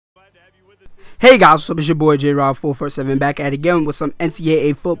Hey guys, what's up? It's your boy J-Rob447 back at it again with some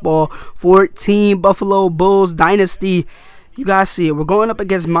NCAA football for Team Buffalo Bulls Dynasty. You guys see it. We're going up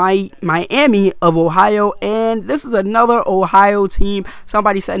against Miami of Ohio, and this is another Ohio team.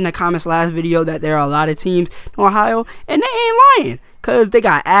 Somebody said in the comments last video that there are a lot of teams in Ohio, and they ain't lying, because they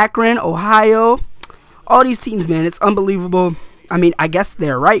got Akron, Ohio, all these teams, man. It's unbelievable. I mean, I guess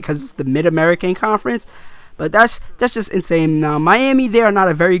they're right because it's the Mid-American Conference, but that's just insane. Now, Miami, they are not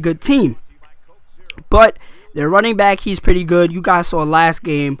a very good team, but their running back, he's pretty good. You guys saw last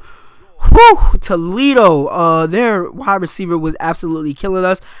game. Whew, Toledo, their wide receiver was absolutely killing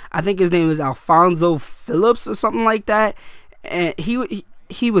us. I think his name was Alfonso Phillips or something like that, and he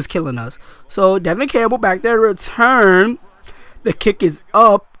was killing us. So Devin Campbell back there, return. The kick is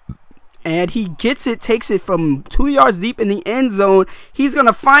up, and he gets it, takes it from 2 yards deep in the end zone. He's going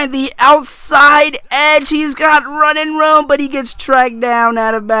to find the outside edge. He's got running room, but he gets tracked down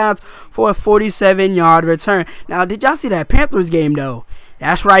out of bounds for a 47-yard return. Now, did y'all see that Panthers game, though?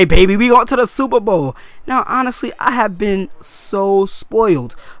 That's right, baby. We going to the Super Bowl. Now, honestly, I have been so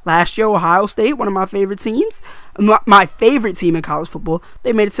spoiled. Last year, Ohio State, one of my favorite teams, my favorite team in college football,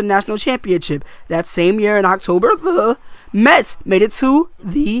 they made it to the national championship. That same year in October, the Mets made it to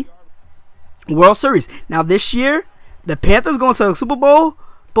the World Series. Now, this year, the Panthers going to the Super Bowl.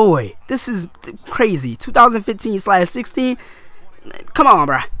 Boy, this is crazy. 2015/16. Come on,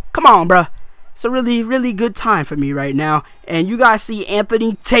 bruh. Come on, bruh. It's a really, really good time for me right now. And you guys see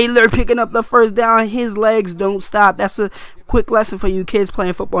Anthony Taylor picking up the first down. His legs don't stop. That's a quick lesson for you kids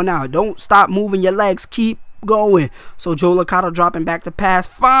playing football now. Don't stop moving your legs. Keep going. So Joe Licata dropping back to pass.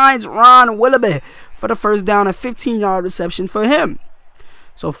 Finds Ron Willoughby for the first down. A 15-yard reception for him.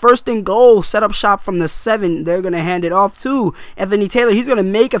 So first and goal, set up shop from the 7. They're going to hand it off to Anthony Taylor. He's going to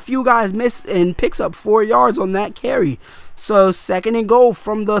make a few guys miss and picks up 4 yards on that carry. So second and goal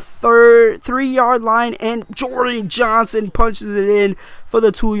from the 3-yard line, and Jordan Johnson punches it in for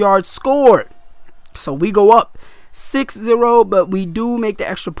the 2-yard score. So we go up 6-0, but we do make the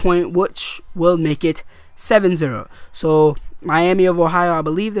extra point, which will make it 7-0. So Miami of Ohio, I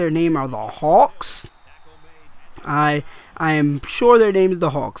believe their name are the Hawks. I am sure their name is the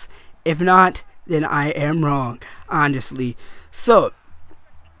Hawks. If not, then I am wrong, honestly. So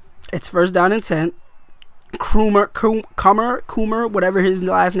it's first down and 10. Coomer, whatever his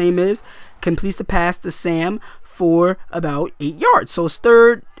last name is, completes the pass to Sam for about 8 yards. So it's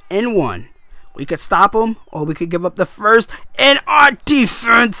 3rd and 1. We could stop him, or we could give up the first. And our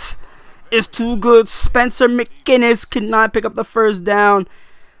defense is too good. Spencer McGinnis could not pick up the first down.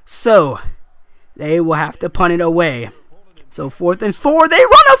 So they will have to punt it away. So 4th and 4. They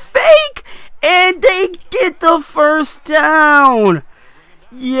run a fake, and they get the first down.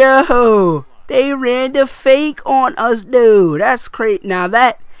 Yo, they ran the fake on us, dude. That's crazy. Now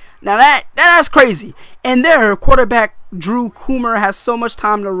that's crazy. And their quarterback Drew Coomer has so much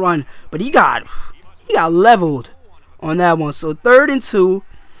time to run, but he got leveled on that one. So 3rd and 2.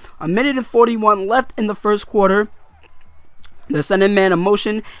 1:41 left in the first quarter. They're sending man in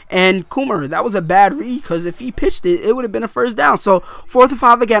motion, and Coomer, that was a bad read, because if he pitched it, it would have been a first down. So 4th and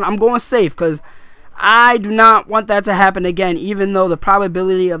 5 again. I'm going safe because I do not want that to happen again, even though the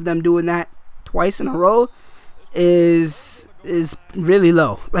probability of them doing that twice in a row is really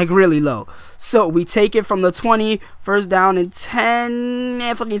low, like really low. So we take it from the 20, first down and 10.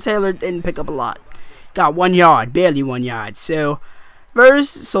 Anthony Taylor didn't pick up a lot, got 1 yard, barely 1 yard. So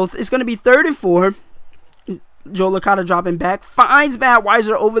it's going to be 3rd and 4. Joe Licata dropping back, finds Matt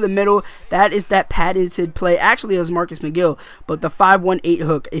Weiser over the middle. That is that patented play. Actually, it was Marcus McGill, but the 5-1-8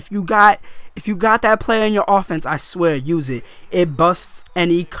 hook. If you got that play in your offense, I swear, use it. It busts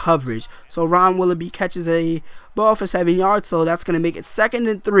any coverage. So Ron Willoughby catches a ball for 7 yards. So that's going to make it 2nd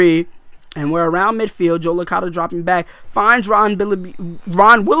and 3. And we're around midfield. Joe Licata dropping back, finds Ron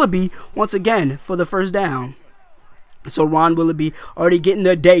Willoughby once again for the first down. So Ron Willoughby already getting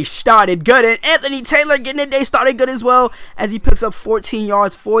their day started good, and Anthony Taylor getting their day started good as well, as he picks up 14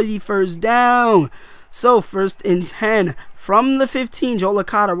 yards for the first down. So 1st and 10 from the 15. Joe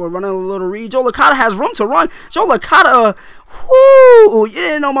Licata will run a little read. Joe Licata has room to run. Joe Licata, whoo, you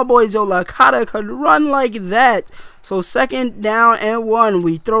didn't know my boy Joe Licata could run like that. So 2nd down and 1.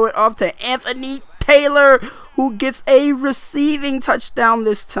 We throw it off to Anthony Taylor, who gets a receiving touchdown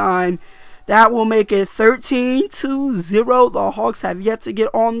this time. That will make it 13-0. The Hawks have yet to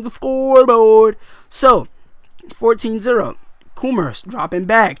get on the scoreboard. So 14-0. Coomer dropping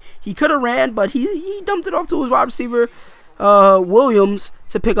back. He could have ran, but he dumped it off to his wide receiver Williams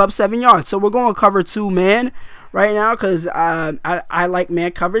to pick up 7 yards. So we're going to cover 2 man. right now because I like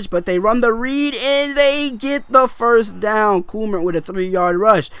man coverage, but they run the read and they get the first down. Coomer with a 3-yard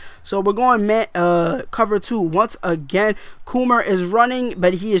rush. So we're going man cover 2 once again. Coomer is running,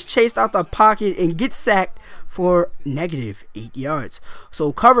 but he is chased out the pocket and gets sacked for -8 yards.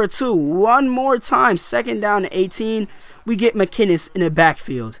 So cover 2 one more time, 2nd down and 18. We get McKinnis in the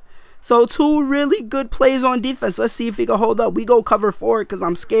backfield. So 2 really good plays on defense. Let's see if he can hold up. We go cover 4 because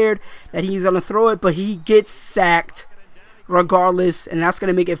I'm scared that he's going to throw it, but he gets sacked regardless, and that's going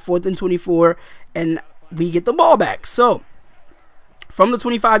to make it 4th and 24, and we get the ball back. So from the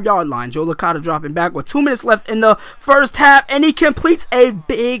 25-yard line, Joe Licata dropping back with 2 minutes left in the first half, and he completes a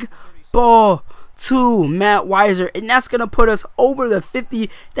big ball to Matt Weiser, and that's going to put us over the 50.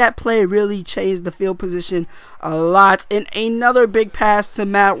 That play really changed the field position a lot. And another big pass to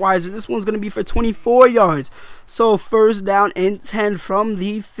Matt Weiser. This one's going to be for 24 yards. So 1st down and 10 from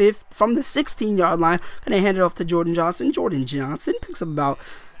the 16-yard line. Going to hand it off to Jordan Johnson. Jordan Johnson picks up about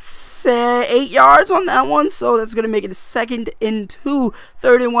 8 yards on that one. So that's going to make it a 2nd and 2.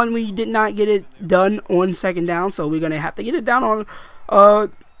 3rd and 1. We did not get it done on 2nd down, so we're going to have to get it down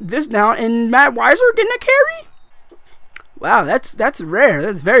on this down, and Matt Weiser getting a carry. Wow, that's rare.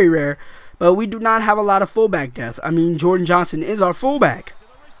 That's very rare. But we do not have a lot of fullback depth. I mean, Jordan Johnson is our fullback.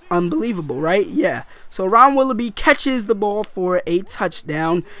 Unbelievable, right? Yeah. So Ron Willoughby catches the ball for a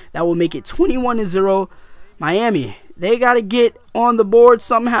touchdown. That will make it 21-0. Miami, they got to get on the board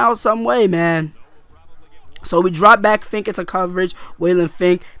somehow, some way, man. So we drop back Fink into coverage, Waylon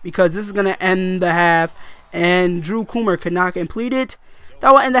Fink, because this is going to end the half, and Drew Coomer could not complete it.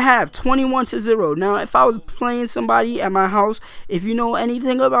 That will end the half, 21-0. Now, if I was playing somebody at my house, if you know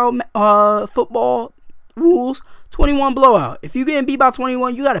anything about football rules, 21 blowout. If you're getting beat by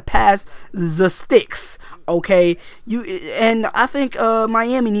 21, you got to pass the sticks, okay? And I think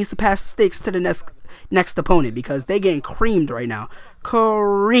Miami needs to pass sticks to the next opponent because they're getting creamed right now.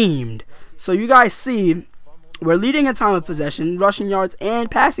 Creamed. So you guys see, we're leading in time of possession, rushing yards,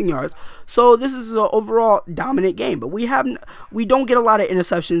 and passing yards. So this is an overall dominant game. But we don't get a lot of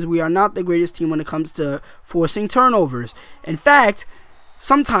interceptions. We are not the greatest team when it comes to forcing turnovers. In fact,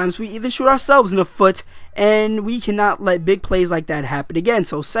 sometimes we even shoot ourselves in the foot, and we cannot let big plays like that happen again.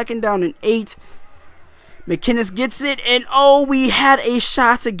 So 2nd down and 8. McKinnis gets it, and oh, we had a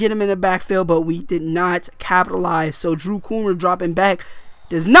shot to get him in the backfield, but we did not capitalize. So Drew Coomer dropping back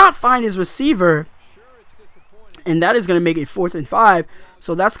does not find his receiver, and that is going to make it 4th and 5.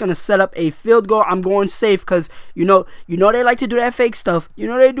 So that's going to set up a field goal. I'm going safe because you know they like to do that fake stuff. You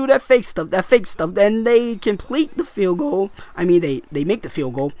know they do that fake stuff. Then they complete the field goal. I mean they make the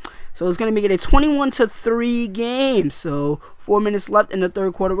field goal. So it's going to make it a 21-3 game. So 4 minutes left in the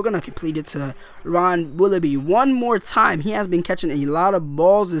 3rd quarter. We're going to complete it to Ron Willoughby one more time. He has been catching a lot of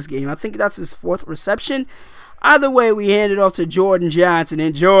balls this game. I think that's his 4th reception. Either way, we hand it off to Jordan Johnson,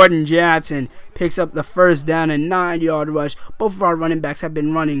 and Jordan Johnson picks up the 1st down and 9-yard rush. Both of our running backs have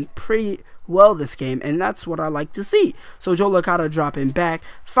been running pretty well this game, and that's what I like to see. So Joe Licata dropping back,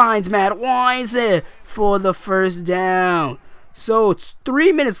 finds Matt Weiser for the 1st down. So it's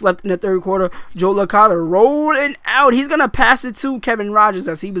 3 minutes left in the 3rd quarter. Joe Licata rolling out. He's going to pass it to Kevin Rogers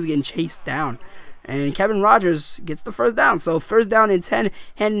as he was getting chased down. And Kevin Rogers gets the 1st down. So 1st down and 10,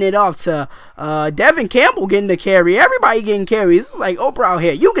 handing it off to Devin Campbell getting the carry. Everybody getting carries. It's like Oprah out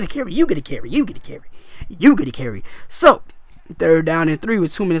here. You get a carry, you get a carry, you get a carry, you get a carry. So 3rd down and 3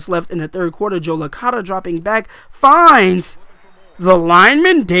 with 2 minutes left in the 3rd quarter. Joe Licata dropping back, finds the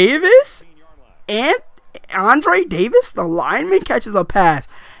lineman Davis, and Andre Davis, the lineman, catches a pass.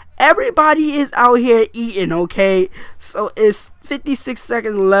 Everybody is out here eating, okay? So it's 56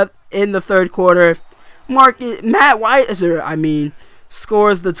 seconds left in the 3rd quarter. Matt Weiser,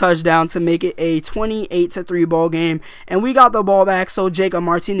 scores the touchdown to make it a 28-3 ball game. And we got the ball back. So Jacob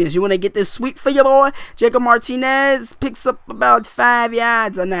Martinez, you want to get this sweep for your boy? Jacob Martinez picks up about 5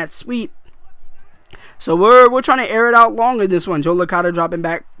 yards on that sweep. So we're trying to air it out longer this one. Joe Licata dropping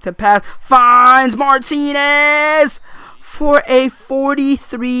back to pass, finds Martinez for a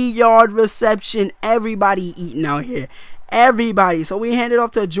 43-yard reception. Everybody eating out here. Everybody. So we hand it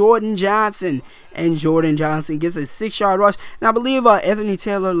off to Jordan Johnson, and Jordan Johnson gets a 6-yard rush. And I believe Anthony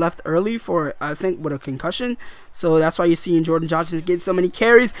Taylor left early for, I think, with a concussion. So that's why you're seeing Jordan Johnson get so many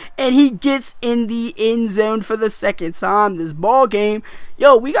carries, and he gets in the end zone for the 2nd time this ball game.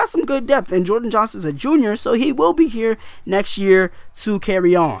 Yo, we got some good depth, and Jordan Johnson's a junior, so he will be here next year to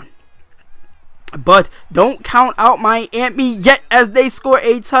carry on. But don't count out Miami yet as they score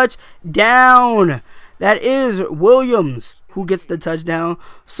a touchdown. That is Williams who gets the touchdown.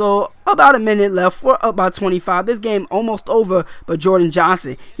 So about a minute left. We're up by 25. This game almost over. But Jordan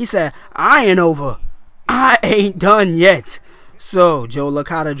Johnson, he said, I ain't over. I ain't done yet. So, Joe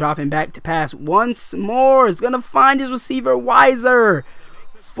Licata dropping back to pass once more. Is going to find his receiver Weiser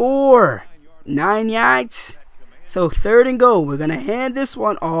for 9 yards. So, 3rd and goal. We're going to hand this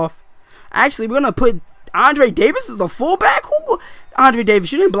one off. Actually, we're going to put Andre Davis as the fullback. Andre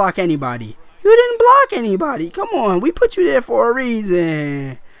Davis, you didn't block anybody. You didn't block anybody. Come on. We put you there for a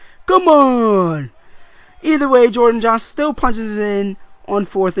reason. Come on. Either way, Jordan Johnson still punches in on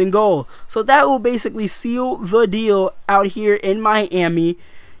 4th and goal. So that will basically seal the deal out here in Miami.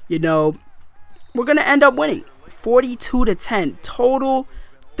 You know, we're going to end up winning 42-10. Total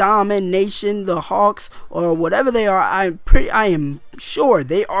domination. The Hawks, or whatever they are, I am sure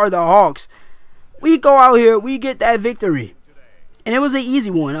they are the Hawks. We go out here, we get that victory. And it was an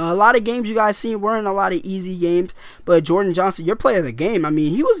easy one. A lot of games you guys seen weren't a lot of easy games. But Jordan Johnson, your player of the game, I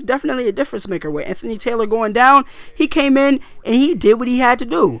mean, he was definitely a difference maker. With Anthony Taylor going down, he came in and he did what he had to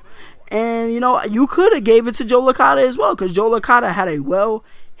do. And, you know, you could have gave it to Joe Licata as well, because Joe Licata had a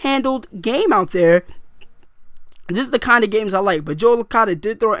well-handled game out there. This is the kind of games I like. But Joe Licata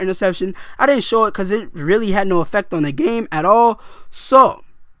did throw an interception. I didn't show it because it really had no effect on the game at all. So,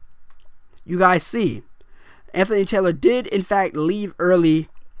 you guys see, Anthony Taylor did, in fact, leave early,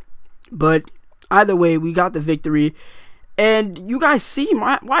 but either way, we got the victory. And you guys see,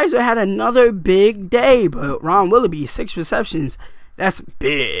 Weiser had another big day, but Ron Willoughby, 6 receptions. That's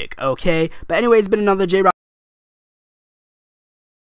big, okay? But anyway, it's been another J-Rock.